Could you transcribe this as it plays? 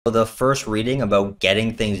So the first reading about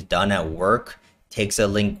getting things done at work takes a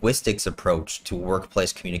linguistics approach to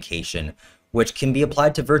workplace communication, which can be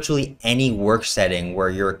applied to virtually any work setting where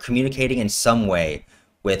you're communicating in some way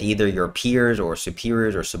with either your peers or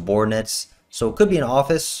superiors or subordinates. So it could be an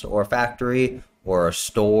office or a factory or a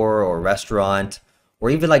store or a restaurant, or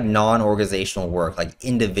even like non-organizational work, like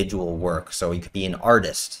individual work. So you could be an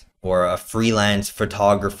artist or a freelance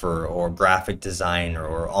photographer or graphic designer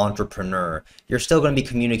or entrepreneur. You're still going to be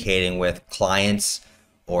communicating with clients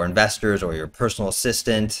or investors or your personal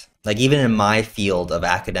assistant. Like even in my field of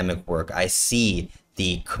academic work, I see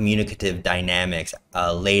the communicative dynamics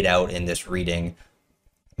laid out in this reading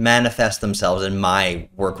manifest themselves in my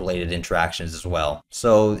work-related interactions as well.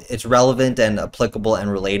 So it's relevant and applicable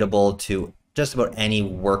and relatable to just about any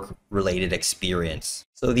work-related experience.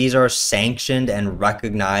 So these are sanctioned and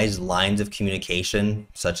recognized lines of communication,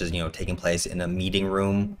 such as, taking place in a meeting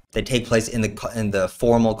room. They take place in the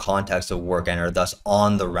formal context of work and are thus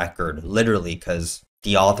on the record, literally, because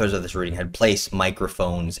the authors of this reading had placed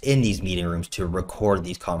microphones in these meeting rooms to record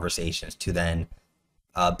these conversations, to then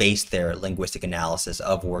base their linguistic analysis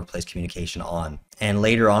of workplace communication on. And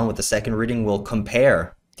later on with the second reading, we'll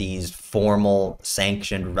compare these formal,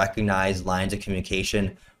 sanctioned, recognized lines of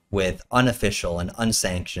communication with unofficial and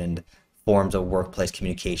unsanctioned forms of workplace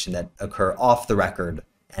communication that occur off the record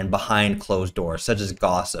and behind closed doors, such as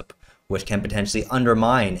gossip, which can potentially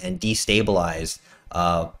undermine and destabilize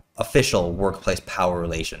official workplace power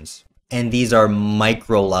relations. And these are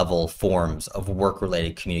micro-level forms of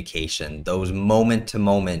work-related communication, those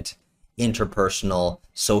moment-to-moment interpersonal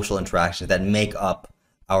social interactions that make up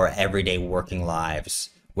our everyday working lives,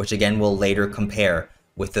 which again we'll later compare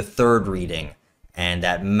with the third reading and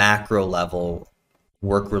that macro-level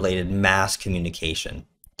work-related mass communication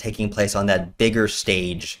taking place on that bigger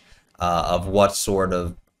stage of what sort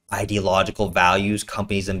of ideological values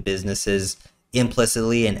companies and businesses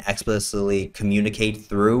implicitly and explicitly communicate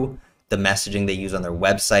through the messaging they use on their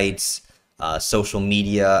websites, social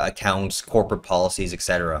media accounts, corporate policies,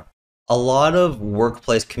 etc. A lot of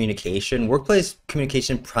workplace communication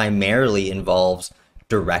primarily involves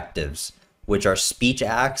directives, which are speech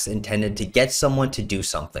acts intended to get someone to do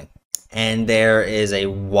something. And there is a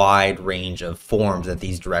wide range of forms that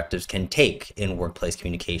these directives can take in workplace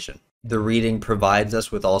communication. The reading provides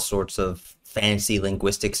us with all sorts of fancy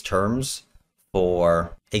linguistics terms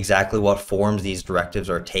for exactly what forms these directives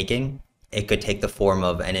are taking. It could take the form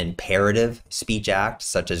of an imperative speech act,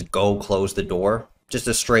 such as go close the door, just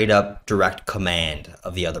a straight up direct command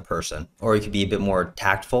of the other person. Or it could be a bit more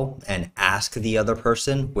tactful and ask the other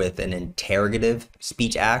person with an interrogative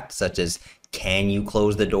speech act, such as can you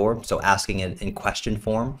close the door? So asking it in question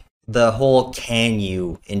form. The whole can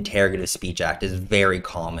you interrogative speech act is very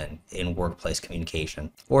common in workplace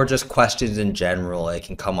communication. Or just questions in general, it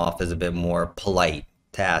can come off as a bit more polite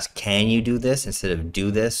to ask can you do this instead of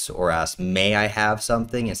do this, or ask may I have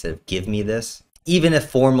something instead of give me this. Even if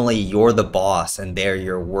formally you're the boss and they're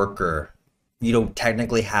your worker, you don't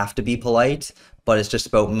technically have to be polite, but it's just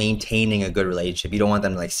about maintaining a good relationship. You don't want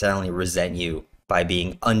them to like suddenly resent you by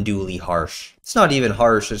being unduly harsh. It's not even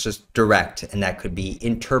harsh, it's just direct, and that could be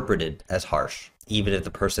interpreted as harsh, even if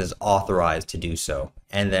the person is authorized to do so.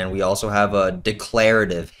 And then we also have a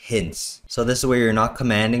declarative hints. So this is where you're not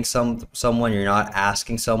commanding someone, you're not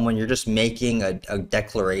asking someone, you're just making a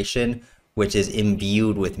declaration which is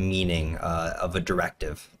imbued with meaning of a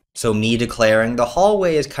directive. So me declaring the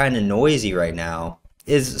hallway is kind of noisy right now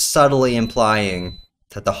is subtly implying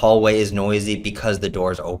that the hallway is noisy because the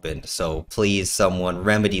door is opened. So please someone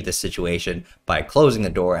remedy the situation by closing the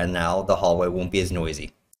door, and now the hallway won't be as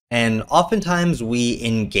noisy. And oftentimes we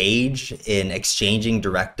engage in exchanging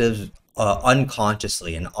directives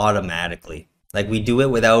unconsciously and automatically. Like we do it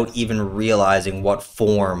without even realizing what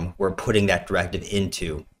form we're putting that directive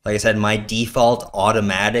into. Like I said, my default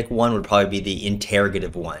automatic one would probably be the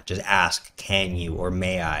interrogative one. Just ask, can you or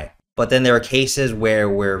may I? But then there are cases where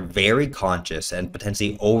we're very conscious and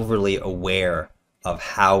potentially overly aware of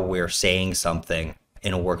how we're saying something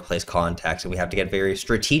in a workplace context. And we have to get very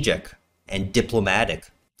strategic and diplomatic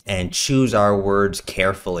and choose our words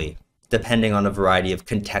carefully, depending on a variety of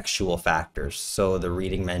contextual factors. So the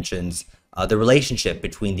reading mentions the relationship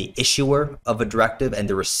between the issuer of a directive and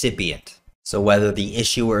the recipient. So whether the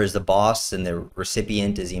issuer is the boss and the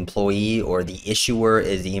recipient is the employee, or the issuer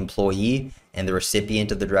is the employee and the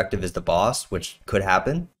recipient of the directive is the boss, which could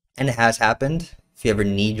happen. And it has happened. If you ever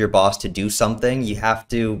need your boss to do something, you have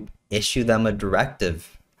to issue them a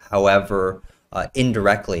directive. However,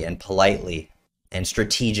 indirectly and politely and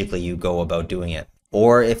strategically you go about doing it.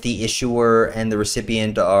 Or if the issuer and the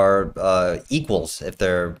recipient are equals, if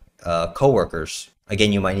they're co-workers.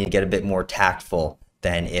 Again, you might need to get a bit more tactful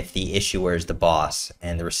than if the issuer is the boss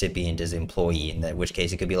and the recipient is the employee, in which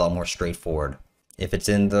case it could be a lot more straightforward. If it's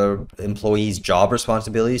in the employee's job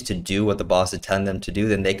responsibilities to do what the boss is telling them to do,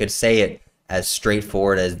 then they could say it as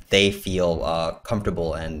straightforward as they feel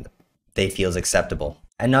comfortable and they feel is acceptable.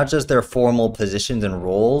 And not just their formal positions and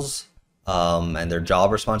roles and their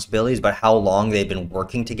job responsibilities, but how long they've been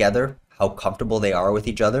working together, how comfortable they are with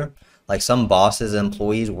each other. Like some bosses and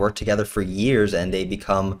employees work together for years and they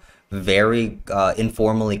become very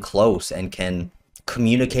informally close and can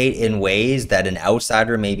communicate in ways that an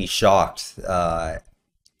outsider may be shocked to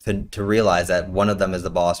realize that one of them is the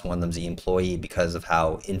boss and one of them is the employee because of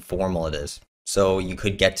how informal it is. So you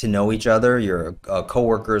could get to know each other, your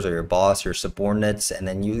coworkers or your boss, your subordinates, and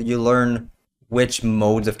then you learn which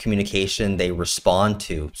modes of communication they respond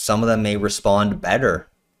to. Some of them may respond better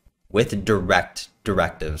with direct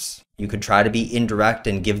directives. You could try to be indirect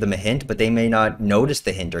and give them a hint, but they may not notice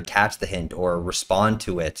the hint or catch the hint or respond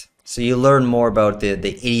to it. So you learn more about the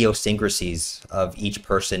idiosyncrasies of each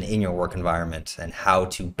person in your work environment and how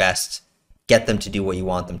to best get them to do what you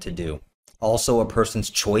want them to do. Also, a person's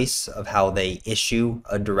choice of how they issue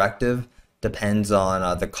a directive depends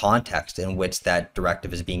on the context in which that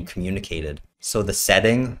directive is being communicated. So the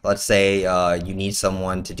setting, let's say you need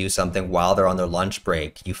someone to do something while they're on their lunch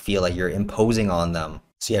break. You feel like you're imposing on them.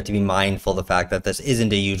 So you have to be mindful of the fact that this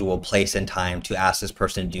isn't a usual place and time to ask this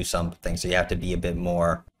person to do something. So you have to be a bit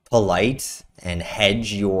more polite and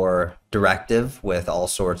hedge your directive with all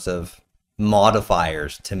sorts of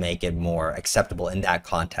modifiers to make it more acceptable in that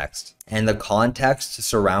context. And the context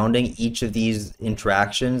surrounding each of these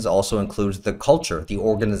interactions also includes the culture, the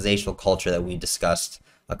organizational culture that we discussed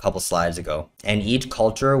a couple slides ago. And each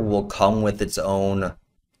culture will come with its own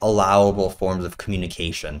allowable forms of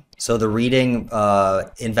communication. So the reading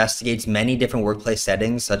investigates many different workplace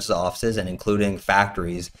settings, such as offices and including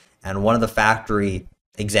factories. And one of the factory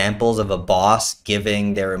examples of a boss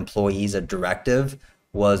giving their employees a directive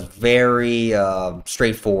was very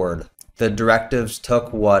straightforward. The directives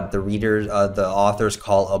took what the authors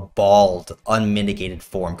call a bald, unmitigated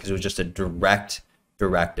form, because it was just a direct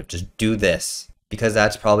directive. Just do this. Because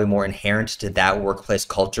that's probably more inherent to that workplace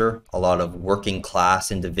culture, a lot of working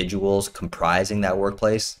class individuals comprising that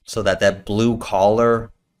workplace, so that blue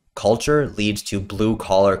collar culture leads to blue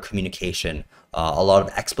collar communication. A lot of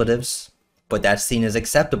expletives, but that's seen as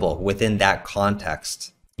acceptable within that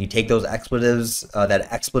context. You take those expletives,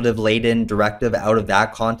 that expletive laden directive out of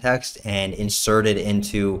that context and insert it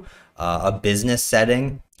into a business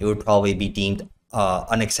setting, it would probably be deemed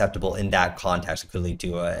unacceptable in that context. It could lead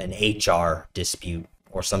to an HR dispute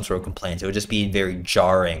or some sort of complaint. It would just be very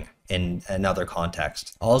jarring in another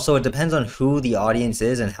context. Also, it depends on who the audience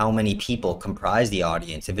is and how many people comprise the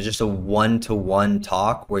audience. If it's just a one-to-one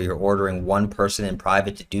talk where you're ordering one person in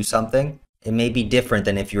private to do something, it may be different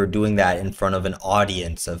than if you're doing that in front of an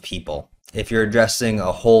audience of people. If you're addressing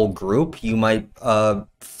a whole group, you might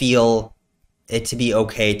feel it to be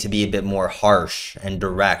okay to be a bit more harsh and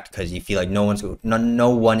direct because you feel like no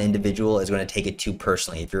one individual is going to take it too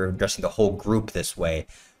personally if you're addressing the whole group this way.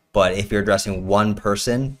 But if you're addressing one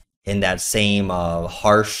person in that same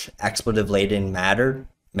harsh, expletive-laden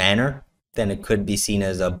manner, then it could be seen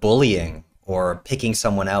as a bullying or picking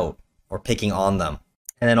someone out or picking on them.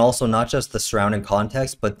 And then also not just the surrounding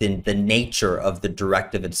context, but the nature of the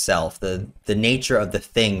directive itself, the nature of the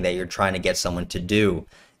thing that you're trying to get someone to do.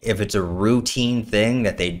 If it's a routine thing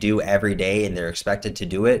that they do every day and they're expected to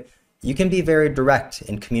do it, you can be very direct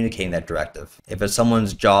in communicating that directive. If it's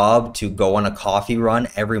someone's job to go on a coffee run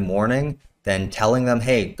every morning, then telling them,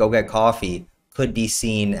 hey, go get coffee could be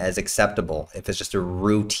seen as acceptable if it's just a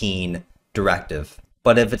routine directive.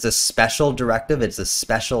 But if it's a special directive, it's a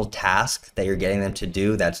special task that you're getting them to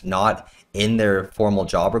do that's not in their formal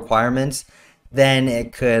job requirements, then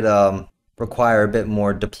it could require a bit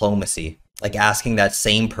more diplomacy. Like asking that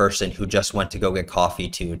same person who just went to go get coffee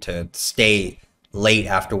to stay late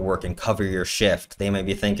after work and cover your shift. They might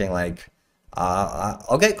be thinking like,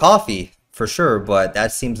 I'll get coffee for sure, but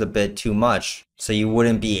that seems a bit too much. So you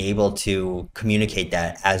wouldn't be able to communicate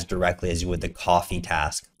that as directly as you would the coffee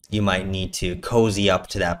task. You might need to cozy up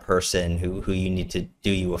to that person who you need to do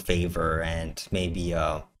you a favor and maybe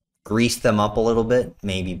grease them up a little bit,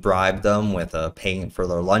 maybe bribe them with paying for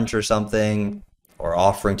their lunch or something, or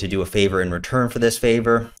offering to do a favor in return for this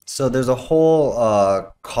favor. So there's a whole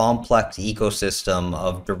complex ecosystem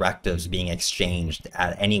of directives being exchanged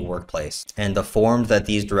at any workplace. And the forms that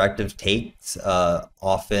these directives take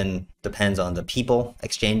often depends on the people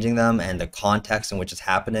exchanging them and the context in which it's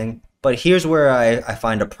happening. But here's where I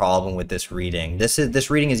find a problem with this reading.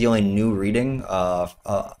 This reading is the only new reading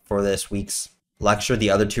for this week's lecture. The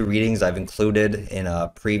other two readings I've included in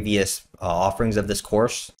previous offerings of this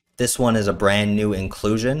course. This one is a brand new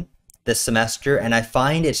inclusion this semester, and I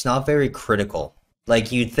find it's not very critical.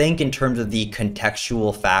 Like, you'd think in terms of the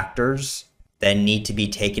contextual factors that need to be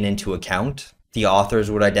taken into account, the authors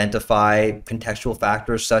would identify contextual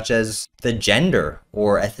factors such as the gender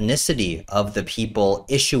or ethnicity of the people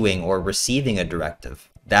issuing or receiving a directive.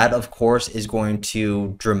 That, of course, is going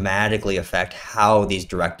to dramatically affect how these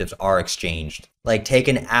directives are exchanged. Like, take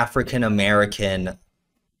an African American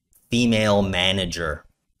female manager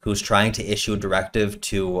who's trying to issue a directive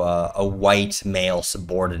to a white male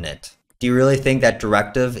subordinate. Do you really think that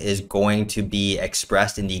directive is going to be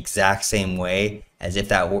expressed in the exact same way as if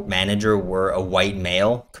that manager were a white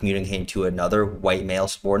male communicating to another white male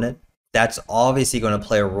subordinate? That's obviously going to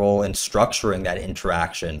play a role in structuring that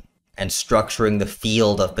interaction and structuring the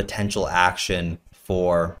field of potential action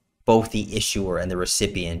for both the issuer and the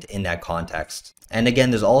recipient in that context. And again,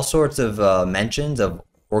 there's all sorts of mentions of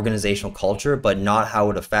organizational culture, but not how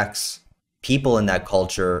it affects people in that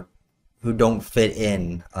culture who don't fit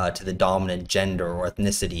in to the dominant gender or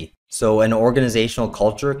ethnicity. So an organizational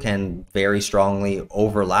culture can very strongly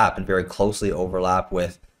overlap and very closely overlap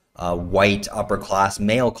with white upper class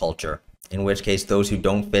male culture, in which case those who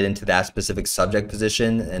don't fit into that specific subject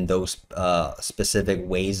position and those specific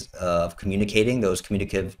ways of communicating, those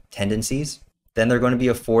communicative tendencies, then they're going to be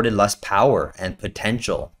afforded less power and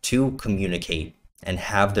potential to communicate and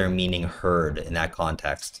have their meaning heard in that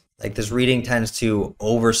context. Like, this reading tends to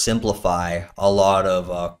oversimplify a lot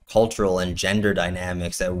of cultural and gender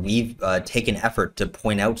dynamics that we've taken effort to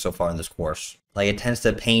point out so far in this course. Like, it tends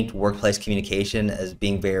to paint workplace communication as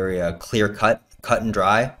being very clear-cut, cut and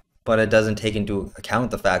dry, but it doesn't take into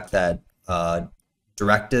account the fact that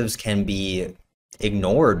directives can be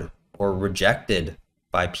ignored or rejected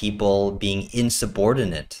by people being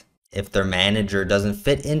insubordinate if their manager doesn't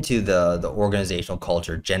fit into the organizational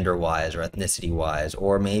culture, gender-wise or ethnicity-wise,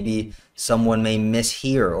 or maybe someone may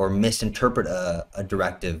mishear or misinterpret a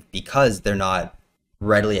directive because they're not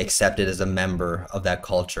readily accepted as a member of that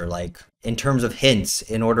culture. Like, in terms of hints,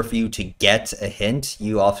 in order for you to get a hint,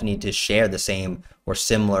 you often need to share the same or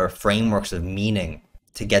similar frameworks of meaning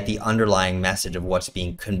to get the underlying message of what's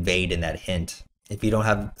being conveyed in that hint. If you don't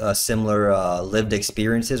have similar lived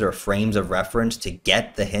experiences or frames of reference to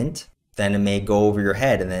get the hint, then it may go over your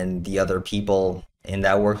head, and then the other people in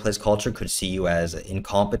that workplace culture could see you as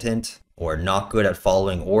incompetent or not good at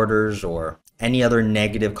following orders, or any other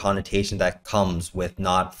negative connotation that comes with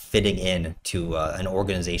not fitting in to an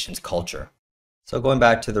organization's culture. So going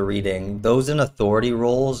back to the reading, those in authority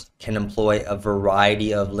roles can employ a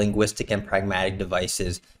variety of linguistic and pragmatic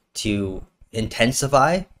devices to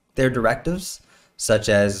intensify their directives, such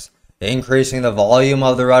as increasing the volume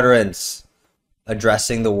of their utterance,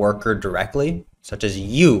 addressing the worker directly, such as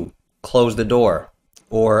 "you close the door,"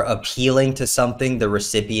 or appealing to something the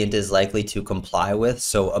recipient is likely to comply with.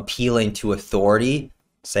 So appealing to authority,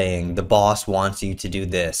 saying the boss wants you to do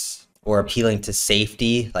this, or appealing to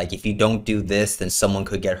safety, like if you don't do this, then someone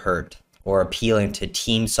could get hurt, or appealing to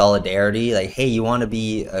team solidarity, like, hey, you want to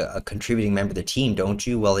be a contributing member of the team, don't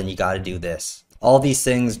you? Well, then you got to do this. All these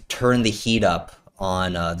things turn the heat up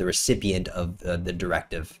on the recipient of the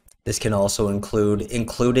directive. This can also include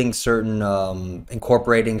incorporating certain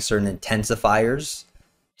intensifiers,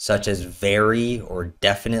 such as very or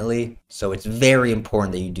definitely. So it's very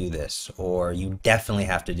important that you do this, or you definitely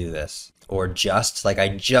have to do this, or just, like, I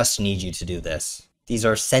just need you to do this. These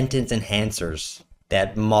are sentence enhancers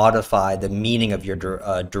that modify the meaning of your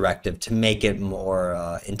directive to make it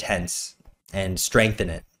more intense and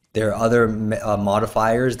strengthen it. There are other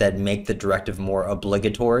modifiers that make the directive more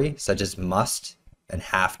obligatory, such as must and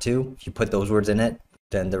have to. If you put those words in it,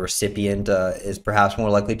 then the recipient is perhaps more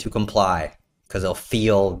likely to comply because they'll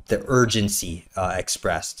feel the urgency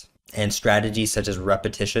expressed. And strategies such as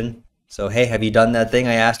repetition. So, hey, have you done that thing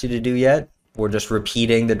I asked you to do yet? We're just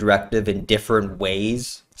repeating the directive in different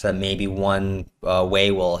ways, so that maybe one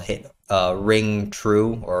way will ring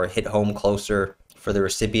true or hit home closer for the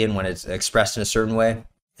recipient when it's expressed in a certain way.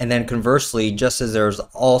 And then conversely, just as there's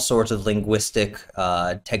all sorts of linguistic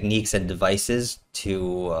techniques and devices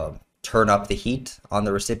to turn up the heat on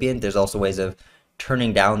the recipient, there's also ways of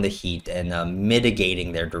turning down the heat and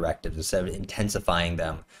mitigating their directives instead of intensifying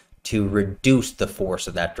them to reduce the force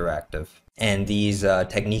of that directive. And these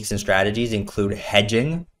techniques and strategies include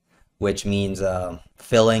hedging, which means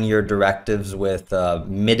filling your directives with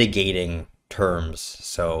mitigating terms.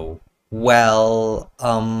 So, well,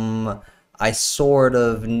 I sort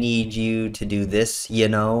of need you to do this, you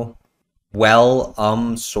know. Well,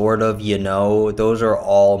 sort of, you know. Those are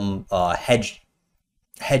all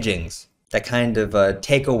hedgings. that kind of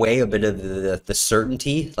take away a bit of the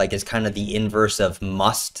certainty, like it's kind of the inverse of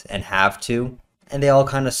must and have to. And they all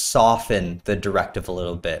kind of soften the directive a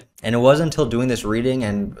little bit. And it wasn't until doing this reading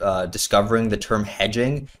and discovering the term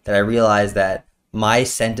hedging that I realized that my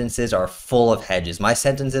sentences are full of hedges. My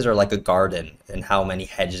sentences are like a garden and how many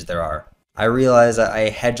hedges there are. I realize that I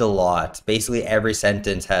hedge a lot. Basically, every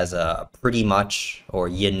sentence has a pretty much, or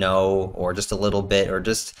you know, or just a little bit, or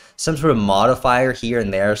just some sort of modifier here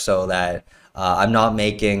and there so that I'm not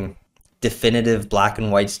making definitive black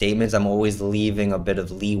and white statements. I'm always leaving a bit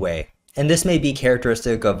of leeway. And this may be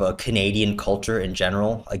characteristic of a Canadian culture in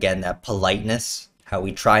general. Again, that politeness, how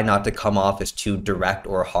we try not to come off as too direct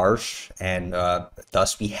or harsh, and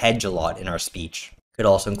thus we hedge a lot in our speech. Could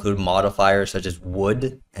also include modifiers such as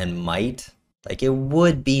would and might. Like it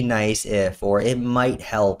would be nice if, or it might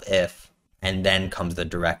help if, and then comes the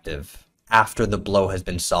directive after the blow has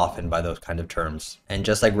been softened by those kind of terms. And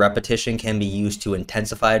just like repetition can be used to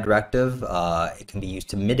intensify a directive, it can be used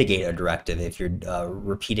to mitigate a directive if you're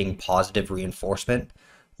repeating positive reinforcement.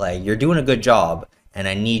 Like, you're doing a good job and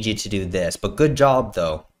I need you to do this, but good job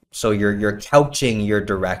though. So you're couching your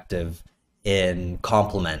directive in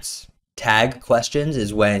compliments. Tag questions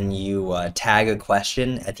is when you tag a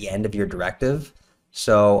question at the end of your directive.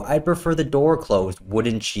 So I'd prefer the door closed,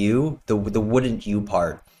 wouldn't you? The wouldn't you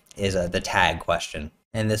part is the tag question.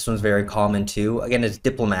 And this one's very common too. Again, it's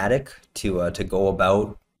diplomatic to go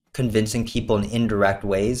about convincing people in indirect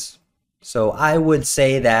ways. So I would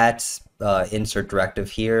say that, insert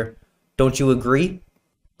directive here, don't you agree?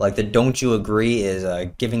 Like the don't you agree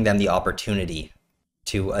is giving them the opportunity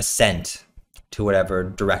to assent to whatever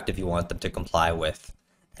directive you want them to comply with.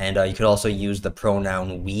 And you could also use the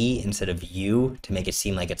pronoun we instead of you to make it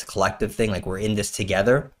seem like it's a collective thing, like we're in this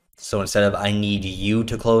together. So instead of I need you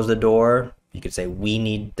to close the door, you could say we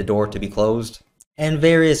need the door to be closed. And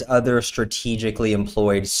various other strategically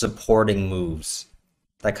employed supporting moves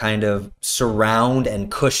that kind of surround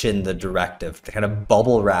and cushion the directive, to kind of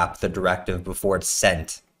bubble wrap the directive before it's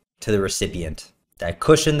sent to the recipient. That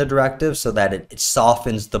cushion the directive so that it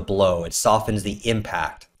softens the blow, it softens the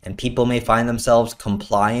impact. And people may find themselves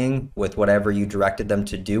complying with whatever you directed them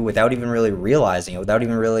to do without even really realizing it, without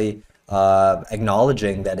even really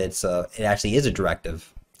acknowledging that it actually is a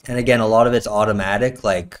directive. And again, a lot of it's automatic.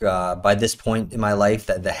 Like by this point in my life,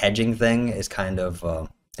 that the hedging thing is kind of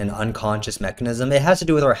an unconscious mechanism. It has to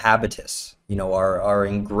do with our habitus, you know, our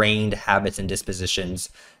ingrained habits and dispositions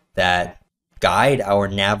that guide our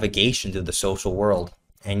navigation through the social world.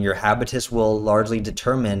 And your habitus will largely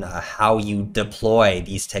determine how you deploy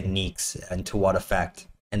these techniques and to what effect.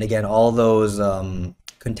 And again, all those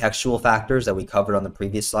contextual factors that we covered on the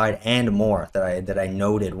previous slide and more that I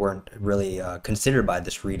noted weren't really considered by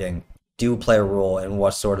this reading do play a role in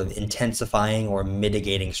what sort of intensifying or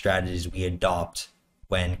mitigating strategies we adopt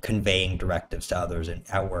when conveying directives to others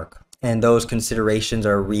at work. And those considerations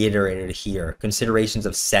are reiterated here. Considerations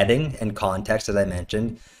of setting and context, as I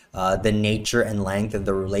mentioned, the nature and length of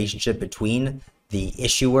the relationship between the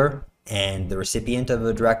issuer and the recipient of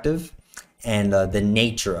a directive, and the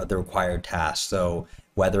nature of the required task. So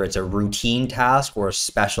whether it's a routine task or a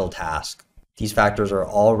special task, these factors are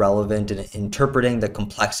all relevant in interpreting the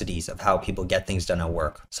complexities of how people get things done at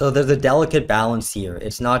work. So there's a delicate balance here.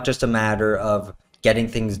 It's not just a matter of getting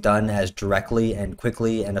things done as directly and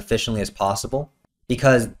quickly and efficiently as possible,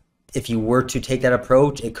 because if you were to take that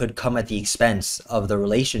approach, it could come at the expense of the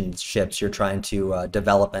relationships you're trying to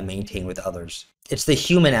develop and maintain with others. It's the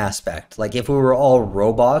human aspect. Like if we were all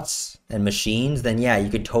robots and machines, then yeah,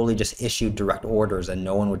 you could totally just issue direct orders and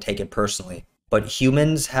no one would take it personally. But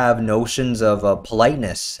humans have notions of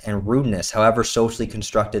politeness and rudeness, however socially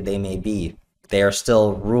constructed they may be. They are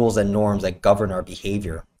still rules and norms that govern our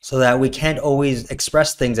behavior, so that we can't always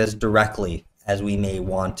express things as directly as we may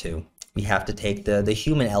want to. We have to take the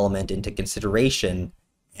human element into consideration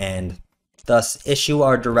and thus issue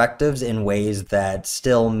our directives in ways that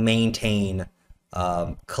still maintain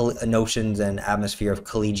notions and atmosphere of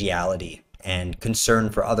collegiality and concern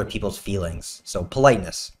for other people's feelings. So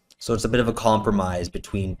politeness. So it's a bit of a compromise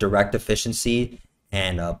between direct efficiency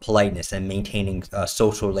and politeness and maintaining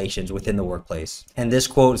social relations within the workplace. And this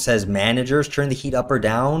quote says managers turn the heat up or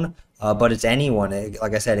down, but it's anyone.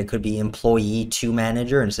 Like I said, it could be employee to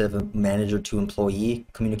manager instead of manager to employee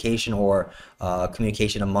communication, or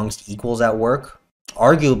communication amongst equals at work.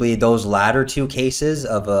 Arguably, those latter two cases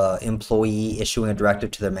of employee issuing a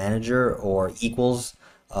directive to their manager or equals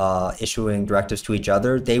issuing directives to each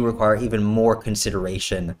other, they require even more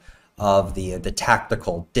consideration of the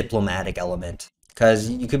tactical diplomatic element. because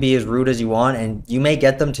you could be as rude as you want and you may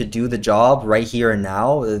get them to do the job right here and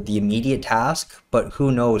now, the immediate task, but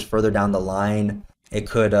who knows, further down the line, it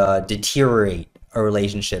could deteriorate a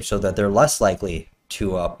relationship so that they're less likely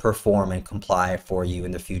to perform and comply for you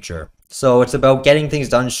in the future. So it's about getting things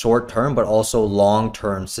done short term, but also long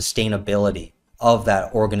term sustainability of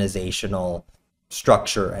that organizational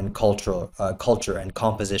structure and culture and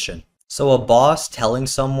composition. So a boss telling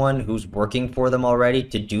someone who's working for them already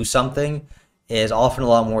to do something is often a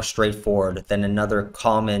lot more straightforward than another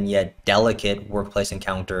common yet delicate workplace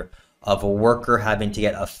encounter of a worker having to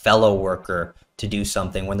get a fellow worker to do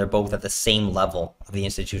something when they're both at the same level of the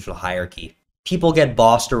institutional hierarchy. People get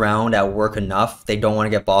bossed around at work enough, they don't want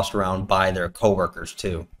to get bossed around by their coworkers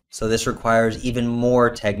too. So this requires even more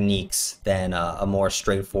techniques than a more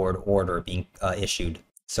straightforward order being issued.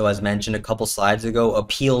 So as mentioned a couple slides ago,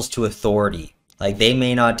 appeals to authority. Like they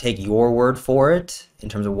may not take your word for it in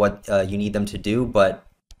terms of what you need them to do, but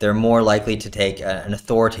they're more likely to take an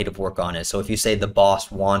authoritative work on it. So if you say the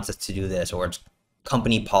boss wants us to do this, or it's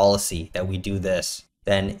company policy that we do this,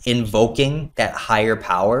 then invoking that higher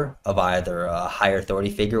power of either a higher authority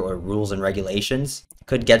figure or rules and regulations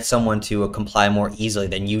could get someone to comply more easily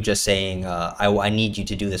than you just saying, I need you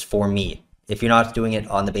to do this for me. If you're not doing it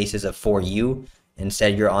on the basis of for you,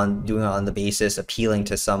 instead you're doing it on the basis appealing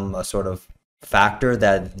to some sort of factor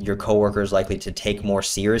that your coworker is likely to take more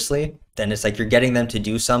seriously, then it's like you're getting them to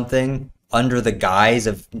do something under the guise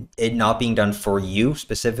of it not being done for you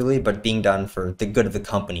specifically, but being done for the good of the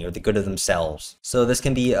company or the good of themselves. So this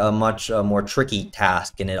can be a much more tricky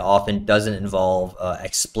task, and it often doesn't involve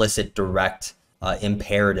explicit direct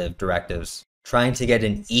imperative directives. Trying to get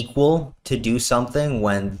an equal to do something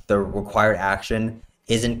when the required action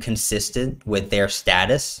isn't consistent with their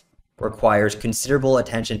status requires considerable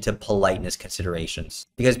attention to politeness considerations,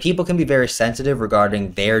 because people can be very sensitive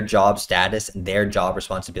regarding their job status and their job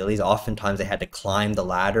responsibilities. Oftentimes they had to climb the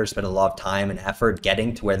ladder, spend a lot of time and effort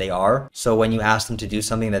getting to where they are. So when you ask them to do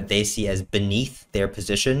something that they see as beneath their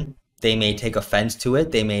position, they may take offense to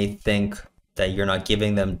it. They may think that you're not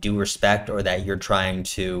giving them due respect or that you're trying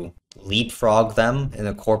to leapfrog them in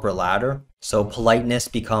the corporate ladder. So politeness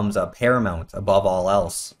becomes paramount above all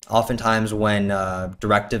else. Oftentimes when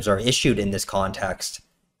directives are issued in this context,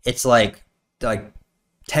 it's like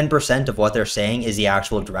 10% of what they're saying is the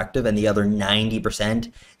actual directive, and the other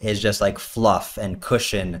 90% is just like fluff and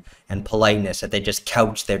cushion and politeness that they just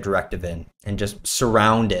couch their directive in and just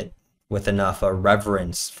surround it with enough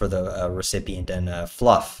reverence for the recipient and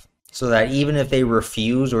fluff, so that even if they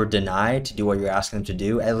refuse or deny to do what you're asking them to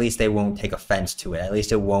do, at least they won't take offense to it. At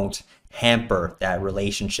least it won't hamper that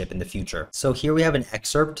relationship in the future. So here we have an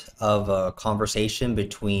excerpt of a conversation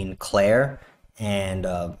between Claire and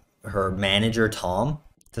her manager, Tom.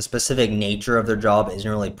 The specific nature of their job isn't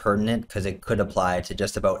really pertinent because it could apply to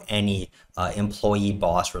just about any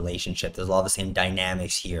employee-boss relationship. There's a lot of the same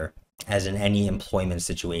dynamics here as in any employment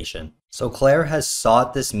situation. So Claire has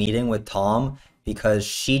sought this meeting with Tom because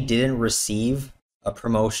she didn't receive a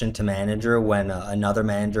promotion to manager when another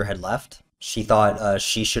manager had left. She thought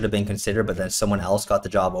she should have been considered, but then someone else got the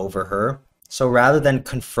job over her. So rather than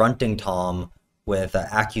confronting Tom with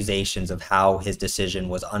accusations of how his decision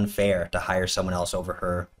was unfair to hire someone else over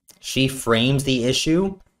her, she frames the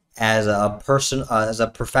issue as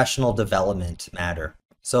a professional development matter.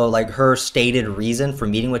 So like her stated reason for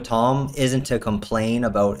meeting with Tom isn't to complain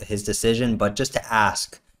about his decision, but just to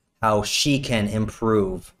ask how she can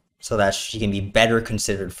improve so that she can be better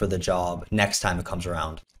considered for the job next time it comes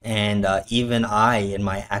around. And even I, in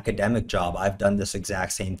my academic job, I've done this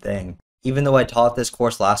exact same thing. Even though I taught this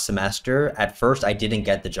course last semester, at first I didn't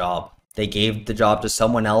get the job. They gave the job to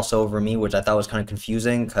someone else over me, which I thought was kind of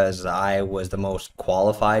confusing because I was the most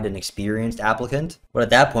qualified and experienced applicant. But at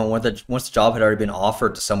that point, once the job had already been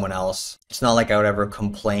offered to someone else, it's not like I would ever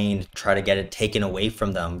complain, try to get it taken away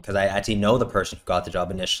from them, because I actually know the person who got the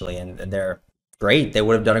job initially, and they're great. They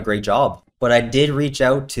would have done a great job. But I did reach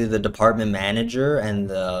out to the department manager and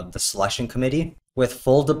the selection committee with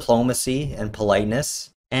full diplomacy and politeness.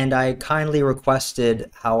 And I kindly requested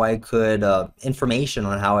how I could, information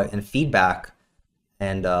on and feedback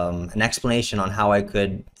and an explanation on how I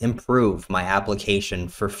could improve my application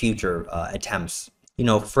for future attempts. You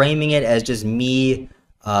know, framing it as just me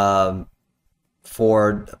for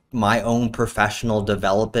my own professional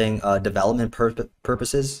development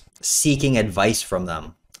purposes, seeking advice from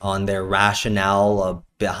them on their rationale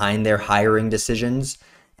behind their hiring decisions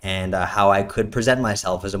and how I could present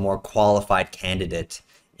myself as a more qualified candidate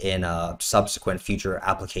in subsequent future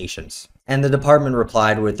applications. And the department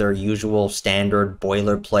replied with their usual standard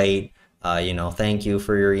boilerplate Thank you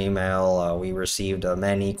for your email. We received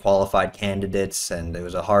many qualified candidates and it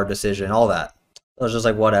was a hard decision, all that. I was just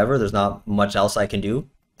like, whatever, there's not much else I can do.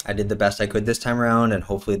 I did the best I could this time around, and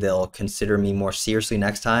hopefully they'll consider me more seriously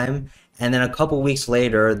next time. And then a couple weeks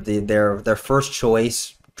later, their first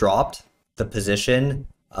choice dropped the position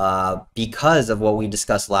because of what we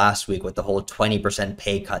discussed last week with the whole 20%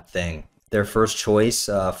 pay cut thing. Their first choice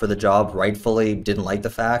for the job rightfully didn't like the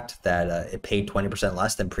fact that it paid 20%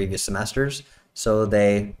 less than previous semesters, so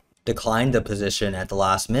they declined the position at the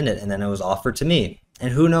last minute, and then it was offered to me.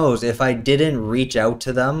 And who knows, if I didn't reach out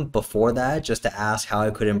to them before that just to ask how I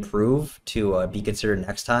could improve to be considered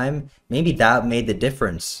next time, maybe that made the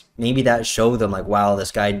difference. Maybe that showed them like, wow,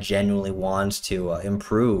 this guy genuinely wants to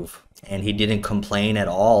improve. And he didn't complain at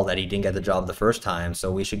all that he didn't get the job the first time,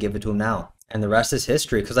 so we should give it to him now. And the rest is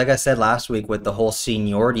history, because like I said last week with the whole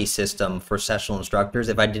seniority system for sessional instructors,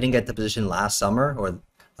 if I didn't get the position last summer or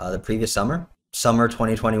the previous summer, summer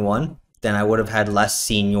 2021, then I would have had less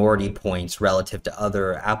seniority points relative to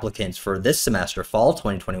other applicants for this semester, fall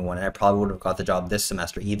 2021, and I probably would have got the job this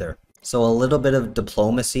semester either. So a little bit of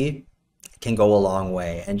diplomacy can go a long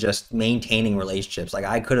way, and just maintaining relationships. Like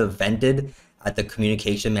I could have vented at the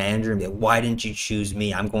communication manager and be like, why didn't you choose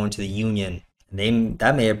me? I'm going to the union.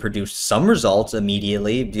 That may have produced some results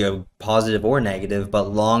immediately, positive or negative,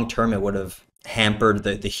 but long term it would have hampered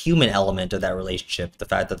the human element of that relationship. The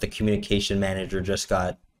fact that the communication manager just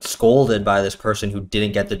got scolded by this person who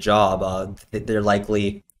didn't get the job, they're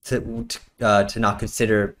likely to not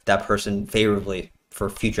consider that person favorably for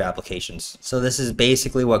future applications. So this is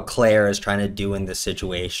basically what Claire is trying to do in this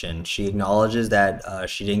situation. She acknowledges that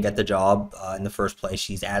she didn't get the job in the first place.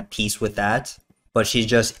 She's at peace with that, but she's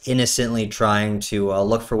just innocently trying to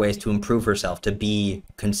look for ways to improve herself, to be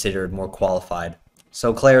considered more qualified.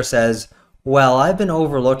 So Claire says, well, I've been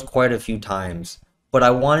overlooked quite a few times, but I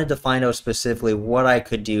wanted to find out specifically what I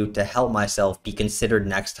could do to help myself be considered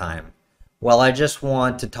next time. Well, I just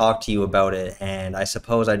want to talk to you about it, and I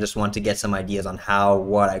suppose I just want to get some ideas on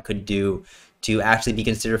what I could do to actually be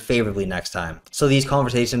considered favorably next time. So these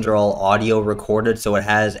conversations are all audio recorded, so it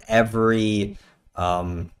has every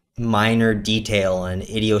minor detail and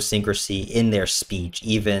idiosyncrasy in their speech,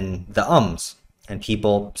 even the ums, and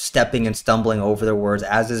people stepping and stumbling over their words,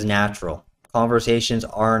 as is natural. Conversations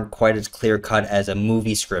aren't quite as clear-cut as a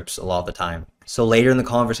movie scripts a lot of the time. So later in the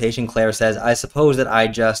conversation, Claire says, I suppose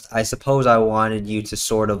I wanted you to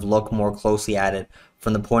sort of look more closely at it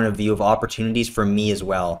from the point of view of opportunities for me as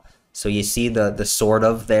well. So you see the sort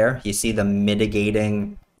of there, you see the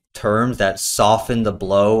mitigating terms that soften the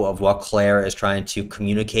blow of what Claire is trying to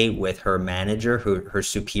communicate with her manager, her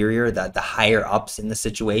superior, that the higher ups in the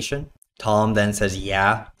situation. Tom then says,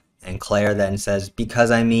 yeah. And Claire then says,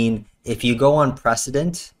 because I mean, if you go on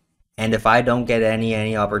precedent, and if I don't get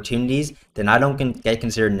any opportunities, then I don't get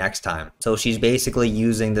considered next time. So she's basically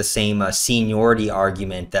using the same seniority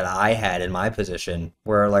argument that I had in my position,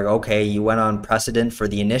 where like, okay, you went on precedent for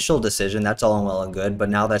the initial decision, that's all well and good, but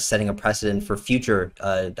now that's setting a precedent for future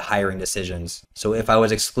hiring decisions. So if I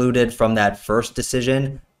was excluded from that first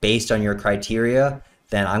decision based on your criteria,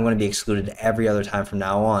 then I'm going to be excluded every other time from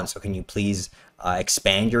now on. So can you please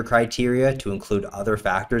expand your criteria to include other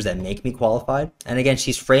factors that make me qualified? And again,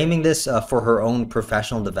 she's framing this for her own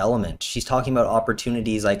professional development. She's talking about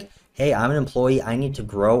opportunities like, hey, I'm an employee, I need to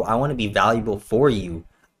grow, I want to be valuable for you.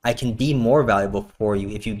 I can be more valuable for you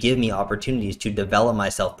if you give me opportunities to develop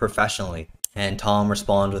myself professionally. And Tom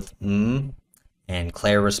responds with, and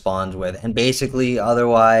Claire responds with, and basically,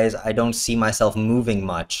 otherwise, I don't see myself moving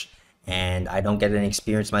much, and I don't get any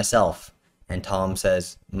experience myself. And Tom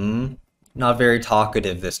says, Not very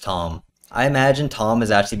talkative, this Tom. I imagine Tom is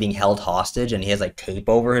actually being held hostage and he has like tape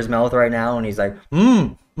over his mouth right now and he's like,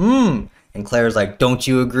 And Claire's like, don't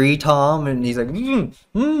you agree, Tom? And he's like,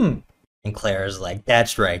 And Claire's like,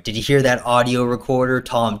 that's right. Did you hear that audio recorder?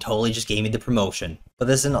 Tom totally just gave me the promotion. But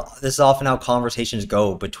this is often how conversations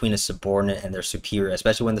go between a subordinate and their superior,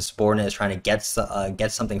 especially when the subordinate is trying to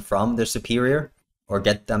get something from their superior or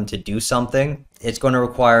get them to do something. It's going to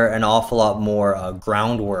require an awful lot more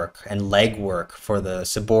groundwork and legwork for the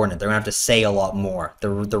subordinate. They're going to have to say a lot more.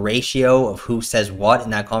 The ratio of who says what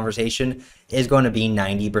in that conversation is going to be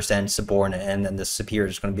 90% subordinate, and then the superior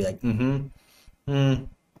is going to be like,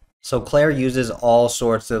 So Claire uses all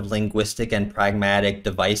sorts of linguistic and pragmatic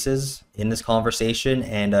devices in this conversation,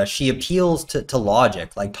 and she appeals to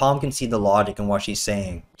logic. Like, Tom can see the logic in what she's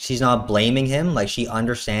saying. She's not blaming him, like she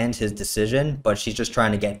understands his decision, but she's just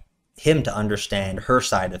trying to get him to understand her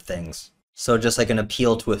side of things. So just like an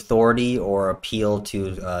appeal to authority or appeal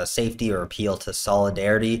to safety or appeal to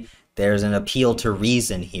solidarity, there's an appeal to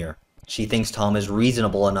reason here. She thinks Tom is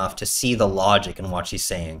reasonable enough to see the logic in what she's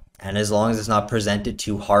saying. And as long as it's not presented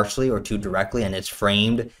too harshly or too directly and it's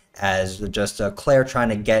framed as just Claire trying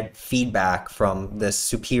to get feedback from this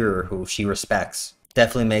superior who she respects,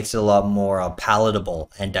 definitely makes it a lot more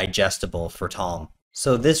palatable and digestible for Tom.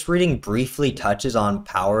 So this reading briefly touches on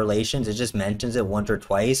power relations. It just mentions it once or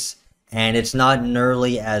twice, and it's not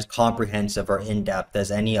nearly as comprehensive or in-depth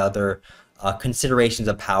as any other considerations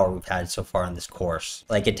of power we've had so far in this course.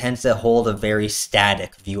 Like, it tends to hold a very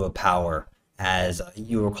static view of power, as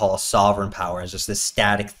you would call a sovereign power, as just this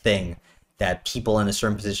static thing that people in a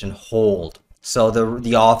certain position hold. So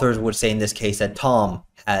the authors would say in this case that Tom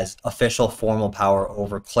has official formal power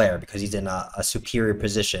over Claire because he's in a superior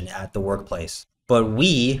position at the workplace. But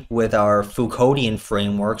we, with our Foucauldian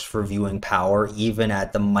frameworks for viewing power, even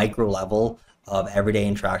at the micro level of everyday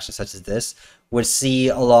interactions such as this, would see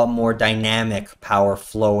a lot more dynamic power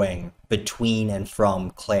flowing between and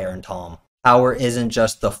from Claire and Tom. Power isn't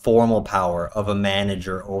just the formal power of a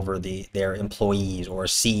manager over their employees or a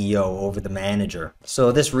CEO over the manager.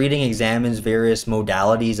 So this reading examines various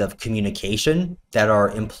modalities of communication that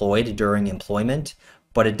are employed during employment,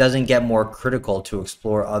 but it doesn't get more critical to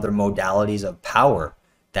explore other modalities of power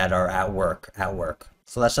that are at work.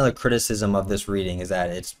 So that's another criticism of this reading, is that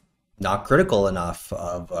it's not critical enough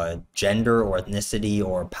of gender or ethnicity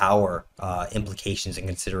or power implications and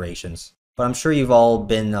considerations. But I'm sure you've all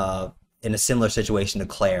been in a similar situation to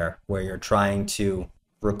Claire, where you're trying to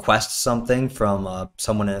request something from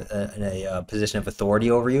someone in a position of authority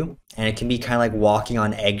over you, and it can be kind of like walking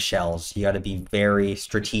on eggshells. You got to be very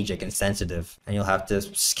strategic and sensitive, and you'll have to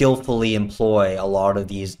skillfully employ a lot of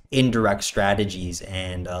these indirect strategies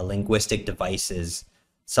and linguistic devices.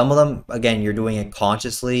 Some of them, again, you're doing it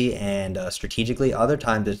consciously and strategically. Other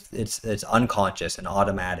times it's unconscious and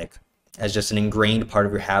automatic, as just an ingrained part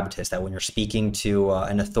of your habitus, that when you're speaking to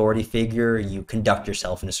an authority figure, you conduct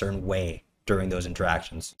yourself in a certain way during those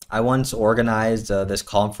interactions. I once organized this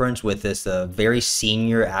conference with this very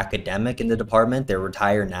senior academic in the department. They're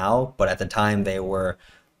retired now, but at the time they were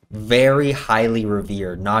very highly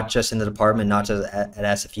revered, not just in the department, not just at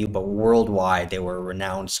SFU, but worldwide. They were a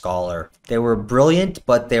renowned scholar. They were brilliant,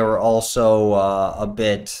 but they were also a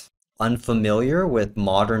bit unfamiliar with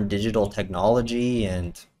modern digital technology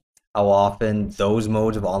and how often those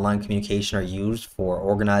modes of online communication are used for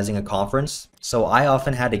organizing a conference. So I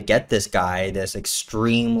often had to get this guy, this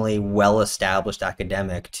extremely well-established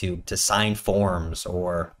academic, to sign forms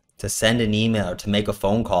or to send an email or to make a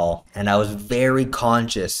phone call. And I was very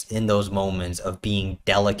conscious in those moments of being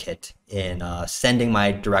delicate in sending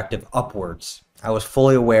my directive upwards. I was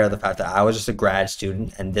fully aware of the fact that I was just a grad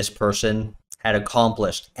student and this person had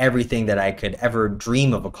accomplished everything that I could ever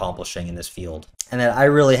dream of accomplishing in this field, and that I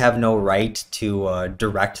really have no right to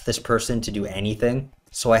direct this person to do anything.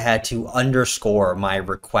 So I had to underscore my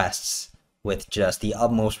requests with just the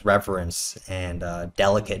utmost reverence and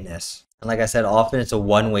delicateness. And like I said, often it's a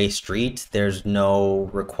one-way street. There's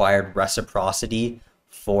no required reciprocity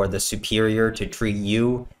for the superior to treat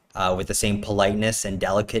you with the same politeness and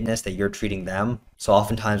delicateness that you're treating them. So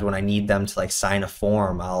oftentimes when I need them to like sign a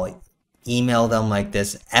form, I'll email them like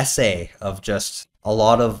this essay of just a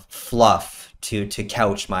lot of fluff to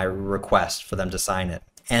couch my request for them to sign it.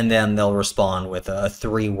 And then they'll respond with a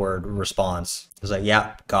 3-word response. It's like,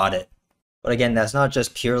 yeah, got it. But again, that's not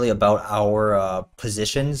just purely about our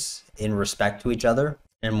positions in respect to each other,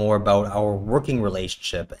 and more about our working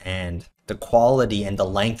relationship and the quality and the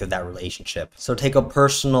length of that relationship. So take a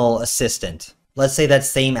personal assistant. Let's say that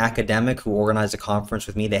same academic who organized a conference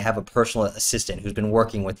with me, they have a personal assistant who's been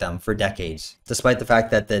working with them for decades. Despite the fact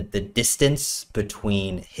that the distance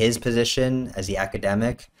between his position as the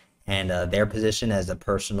academic and their position as a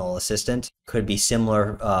personal assistant could be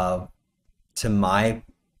similar to my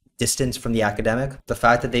distance from the academic, the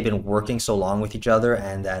fact that they've been working so long with each other,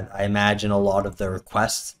 and that I imagine a lot of the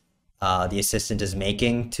requests the assistant is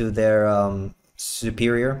making to their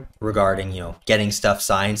superior regarding, getting stuff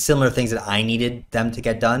signed, similar things that I needed them to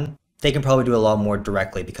get done, they can probably do a lot more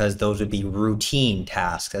directly, because those would be routine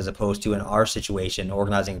tasks, as opposed to in our situation,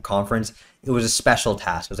 organizing a conference, it was a special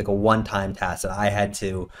task. It was like a one-time task that I had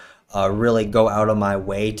to really go out of my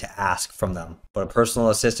way to ask from them. But a personal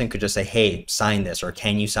assistant could just say, hey, sign this, or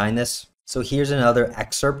can you sign this? So here's another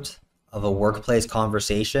excerpt of a workplace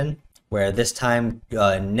conversation where this time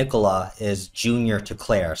Nicola is junior to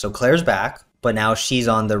Claire. So Claire's back, but now she's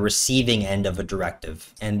on the receiving end of a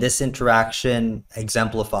directive. And this interaction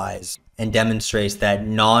exemplifies and demonstrates that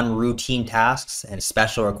non-routine tasks and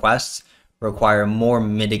special requests require more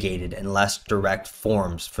mitigated and less direct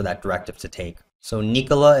forms for that directive to take. So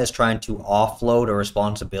Nicola is trying to offload a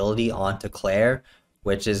responsibility onto Claire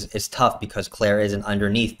which is it's tough because Claire isn't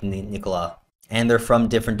underneath Nicola, and they're from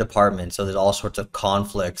different departments, so there's all sorts of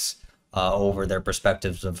conflicts over their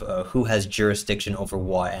perspectives of who has jurisdiction over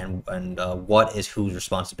what and what is whose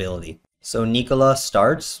responsibility. So Nicola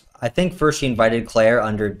starts. I think first she invited Claire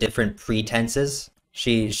under different pretenses.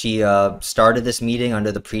 She started this meeting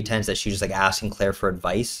under the pretense that she was like asking Claire for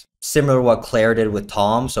advice, similar to what Claire did with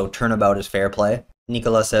Tom. So turnabout is fair play.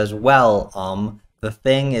 Nicola says, well, the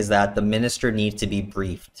thing is that the minister needs to be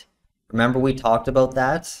briefed. Remember we talked about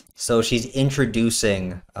that? So she's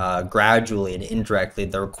introducing gradually and indirectly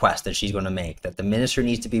the request that she's going to make, that the minister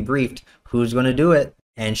needs to be briefed. Who's going to do it?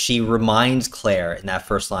 And she reminds Claire in that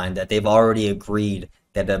first line that they've already agreed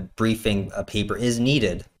that a briefing paper is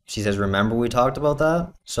needed. She says, remember we talked about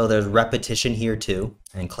that? So there's repetition here too.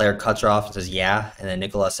 And Claire cuts her off and says, yeah. And then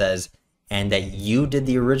Nicola says, and that you did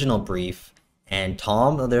the original brief. And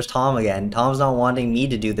Tom, oh, there's Tom again. Tom's not wanting me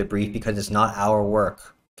to do the brief because it's not our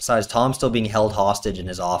work. Besides, Tom's still being held hostage in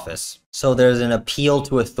his office. So there's an appeal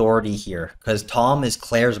to authority here because Tom is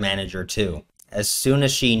Claire's manager too. As soon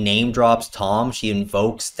as she name drops Tom, she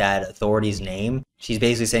invokes that authority's name. She's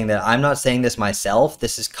basically saying that I'm not saying this myself.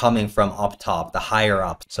 This is coming from up top, the higher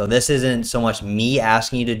up. So this isn't so much me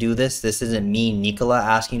asking you to do this. This isn't me, Nicola,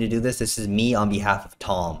 asking you to do this. This is me on behalf of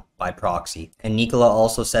Tom by proxy. And Nicola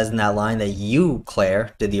also says in that line that you,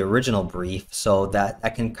 Claire, did the original brief. So that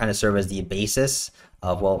can kind of serve as the basis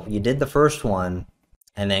of, well, you did the first one.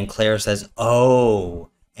 And then Claire says, oh,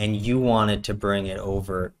 and you wanted to bring it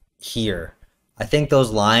over here. I think those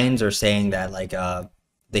lines are saying that like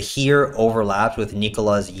the here overlaps with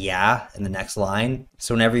Nicola's yeah in the next line.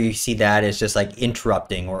 So whenever you see that, it's just like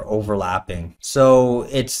interrupting or overlapping. So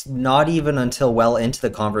it's not even until well into the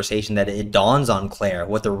conversation that it dawns on Claire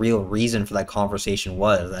what the real reason for that conversation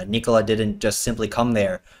was. That Nicola didn't just simply come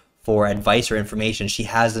there for advice or information. She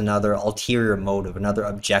has another ulterior motive, another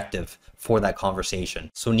objective for that conversation.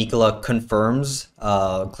 So Nicola confirms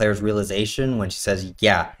Claire's realization when she says,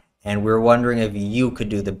 yeah, and we're wondering if you could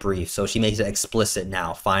do the brief. So she makes it explicit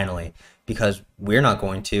now, finally, because we're not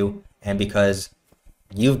going to, and because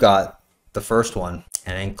you've got the first one.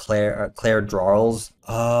 And then Claire draws.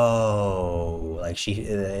 Oh, like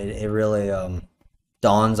it really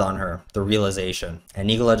dawns on her, the realization. And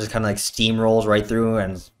Nicola just kind of like steamrolls right through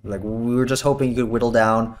and like, we were just hoping you could whittle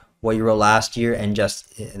down what you wrote last year, and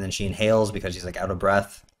then she inhales because she's like out of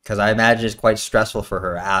breath. Because I imagine it's quite stressful for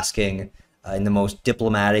her asking in the most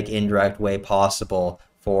diplomatic, indirect way possible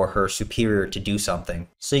for her superior to do something.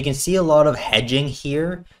 So you can see a lot of hedging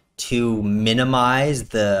here to minimize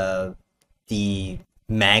the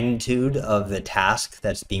magnitude of the task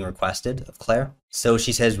that's being requested of Claire. So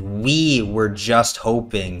she says, we were just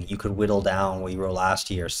hoping you could whittle down what you wrote last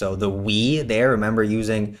year. So the we there, remember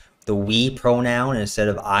using the we pronoun instead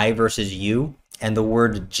of I versus you. And the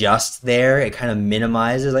word just there, it kind of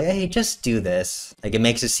minimizes, like, hey, just do this. Like, it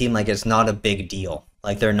makes it seem like it's not a big deal.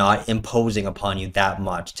 Like, they're not imposing upon you that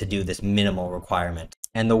much to do this minimal requirement.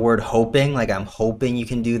 And the word hoping, like, I'm hoping you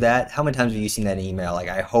can do that. How many times have you seen that email? Like,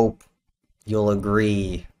 I hope you'll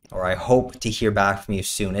agree, or I hope to hear back from you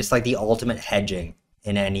soon. It's like the ultimate hedging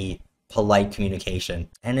in any polite communication.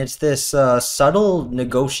 And it's this subtle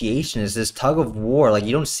negotiation, it's this tug of war. Like,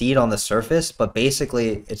 you don't see it on the surface, but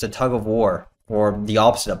basically it's a tug of war. Or the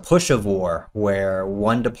opposite, a push of war, where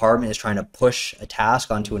one department is trying to push a task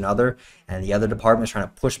onto another, and the other department is trying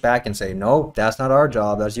to push back and say, no, that's not our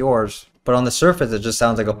job, that's yours. But on the surface, it just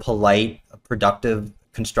sounds like a polite, productive,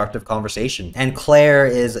 constructive conversation. And Claire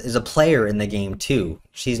is a player in the game too.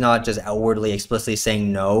 She's not just outwardly, explicitly saying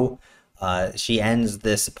no. She ends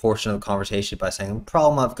this portion of the conversation by saying, the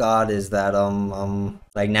problem I've got is that,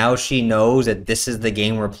 like now she knows that this is the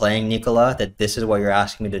game we're playing, Nicola, that this is what you're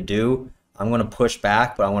asking me to do. I'm going to push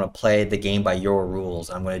back, but I want to play the game by your rules.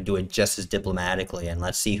 I'm going to do it just as diplomatically, and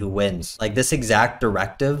let's see who wins. Like, this exact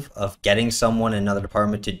directive of getting someone in another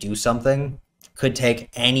department to do something could take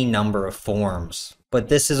any number of forms. But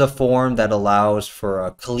this is a form that allows for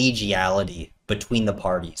a collegiality between the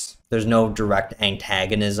parties. There's no direct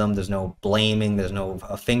antagonism, there's no blaming, there's no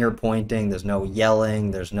finger pointing, there's no yelling,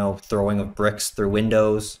 there's no throwing of bricks through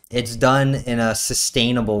windows. It's done in a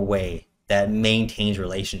sustainable way that maintains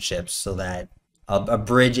relationships so that a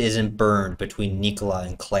bridge isn't burned between Nicola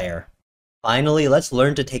and Claire. Finally, let's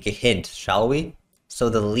learn to take a hint, shall we? So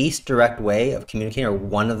the least direct way of communicating, or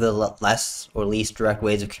one of the less or least direct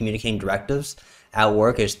ways of communicating directives at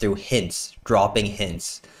work, is through hints, dropping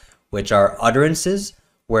hints, which are utterances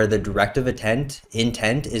where the directive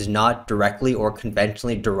intent is not directly or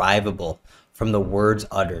conventionally derivable from the words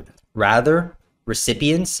uttered. Rather,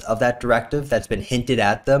 recipients of that directive that's been hinted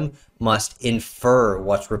at them must infer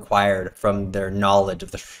what's required from their knowledge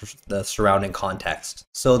of the surrounding context.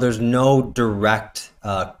 So there's no direct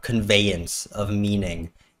conveyance of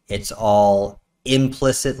meaning. It's all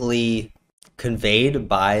implicitly conveyed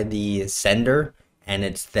by the sender, and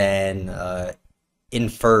it's then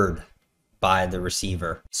inferred by the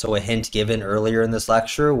receiver. So a hint given earlier in this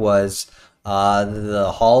lecture was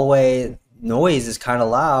the hallway noise is kind of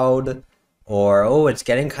loud, or oh, it's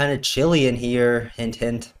getting kind of chilly in here, hint,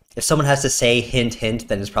 hint. If someone has to say hint, hint,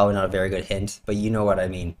 then it's probably not a very good hint, but you know what I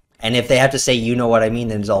mean. And if they have to say you know what I mean,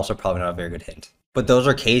 then it's also probably not a very good hint. But those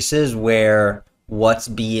are cases where what's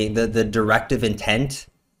being, the directive intent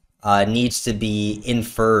needs to be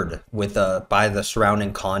inferred with by the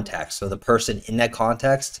surrounding context. So the person in that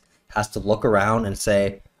context has to look around and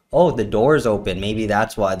say, oh, the door is open. Maybe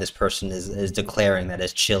that's why this person is declaring that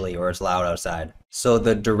it's chilly or it's loud outside. So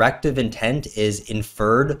the directive intent is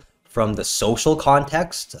inferred from the social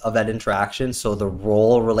context of that interaction. So the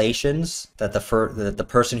role relations that the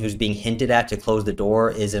person who's being hinted at to close the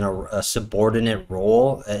door is in a subordinate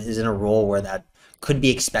role, is in a role where that could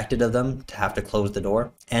be expected of them to have to close the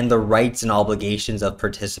door, and the rights and obligations of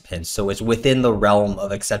participants. So it's within the realm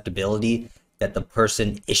of acceptability that the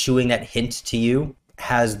person issuing that hint to you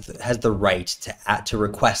has the right to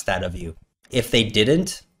request that of you. If they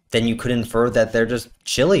didn't, then you could infer that they're just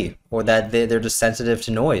chilly or that they're just sensitive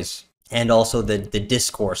to noise. And also the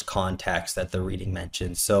discourse context that the reading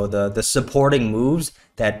mentions. So the supporting moves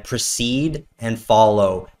that precede and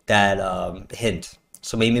follow that hint.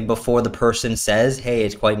 So maybe before the person says, hey,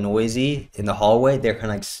 it's quite noisy in the hallway, they're kind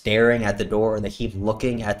of like staring at the door, or they keep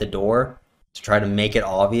looking at the door to try to make it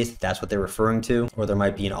obvious that's what they're referring to. Or there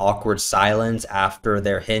might be an awkward silence after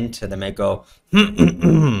their hint, and they might go,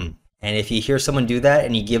 and if you hear someone do that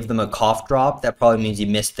and you give them a cough drop, that probably means you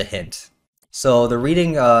missed the hint. So the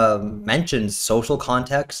reading mentions social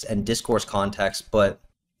context and discourse context, but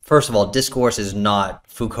first of all, discourse is not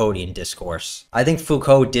Foucauldian discourse. I think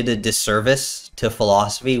Foucault did a disservice to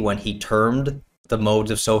philosophy when he termed the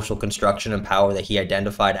modes of social construction and power that he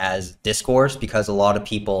identified as discourse, because a lot of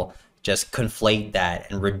people just conflate that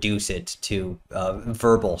and reduce it to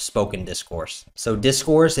verbal spoken discourse. So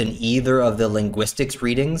discourse in either of the linguistics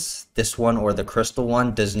readings, this one or the crystal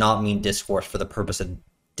one, does not mean discourse for the purpose of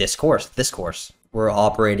discourse. We're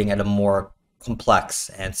operating at a more complex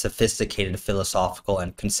and sophisticated philosophical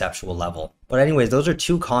and conceptual level. But anyways, those are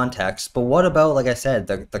two contexts. But what about, like I said,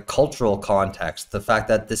 the cultural context, the fact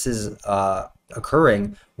that this is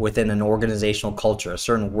occurring within an organizational culture, a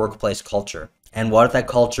certain workplace culture? And what if that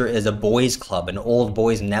culture is a boys club, an old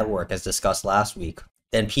boys network, as discussed last week?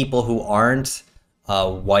 Then people who aren't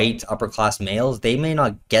white upper class males, they may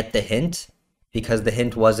not get the hint because the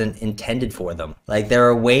hint wasn't intended for them. Like, there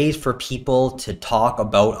are ways for people to talk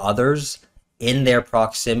about others in their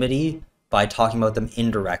proximity by talking about them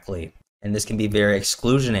indirectly. And this can be very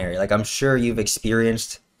exclusionary. Like, I'm sure you've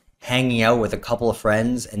experienced hanging out with a couple of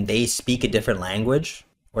friends and they speak a different language,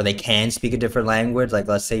 or they can speak a different language. Like,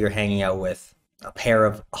 let's say you're hanging out with a pair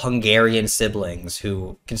of Hungarian siblings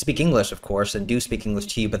who can speak English, of course, and do speak English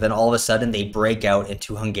to you, but then all of a sudden they break out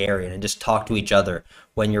into Hungarian and just talk to each other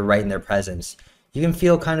when you're right in their presence. You can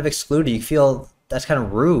feel kind of excluded. You feel that's kind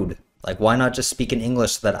of rude. Like, why not just speak in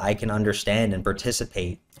English so that I can understand and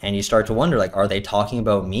participate? And you start to wonder, like, are they talking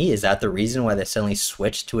about me? Is that the reason why they suddenly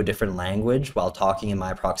switched to a different language while talking in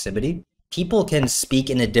my proximity? People can speak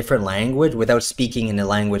in a different language without speaking in a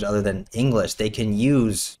language other than English. They can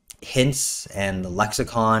use hints and the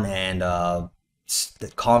lexicon and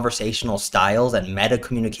the conversational styles and meta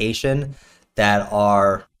communication that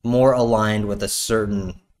are more aligned with a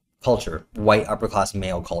certain culture, white upper class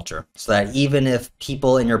male culture, so that even if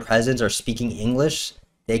people in your presence are speaking English,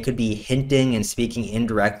 they could be hinting and speaking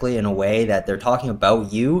indirectly in a way that they're talking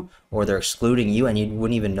about you, or they're excluding you, and you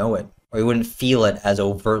wouldn't even know it, or you wouldn't feel it as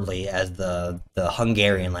overtly as the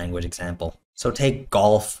Hungarian language example. So take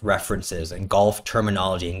golf references and golf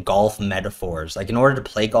terminology and golf metaphors. Like, in order to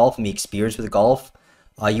play golf and be experienced with golf,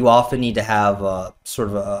 you often need to have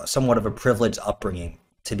somewhat of a privileged upbringing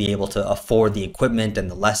to be able to afford the equipment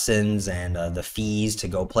and the lessons and the fees to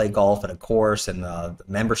go play golf at a course, and the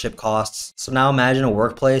membership costs. So now imagine a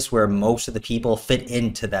workplace where most of the people fit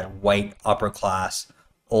into that white upper class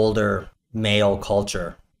older male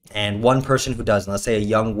culture, and one person who doesn't, let's say a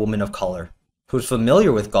young woman of color who's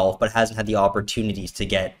familiar with golf but hasn't had the opportunities to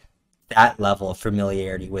get that level of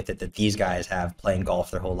familiarity with it that these guys have playing golf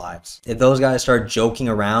their whole lives. If those guys start joking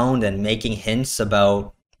around and making hints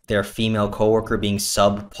about their female coworker being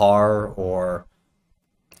subpar or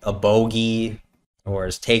a bogey or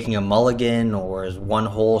is taking a mulligan, or is one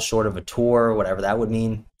hole short of a tour, whatever that would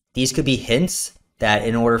mean. These could be hints that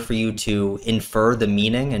in order for you to infer the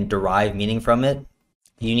meaning and derive meaning from it,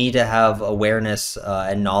 you need to have awareness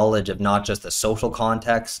and knowledge of not just the social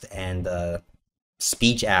context and the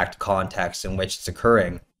speech act context in which it's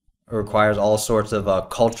occurring. It requires all sorts of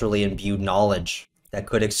culturally imbued knowledge that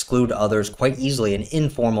could exclude others quite easily in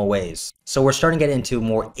informal ways. So we're starting to get into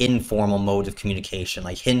more informal modes of communication,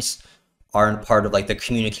 like hints aren't part of like the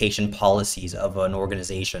communication policies of an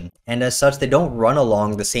organization. And as such, they don't run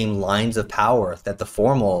along the same lines of power that the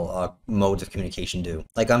formal modes of communication do.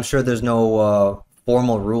 Like I'm sure there's no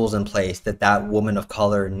formal rules in place that that woman of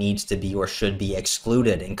color needs to be or should be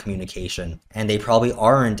excluded in communication. And they probably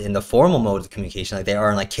aren't in the formal modes of communication, like they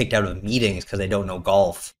aren't like kicked out of meetings because they don't know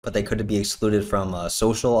golf, but they could be excluded from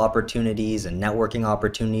social opportunities and networking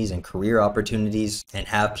opportunities and career opportunities, and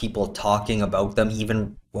have people talking about them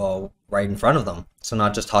even, well, right in front of them. So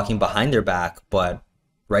not just talking behind their back, but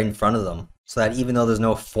right in front of them. So that even though there's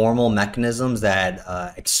no formal mechanisms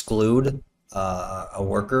that exclude a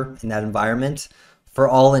worker in that environment, for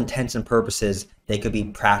all intents and purposes, they could be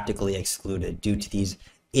practically excluded due to these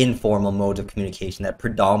informal modes of communication that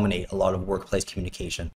predominate a lot of workplace communication.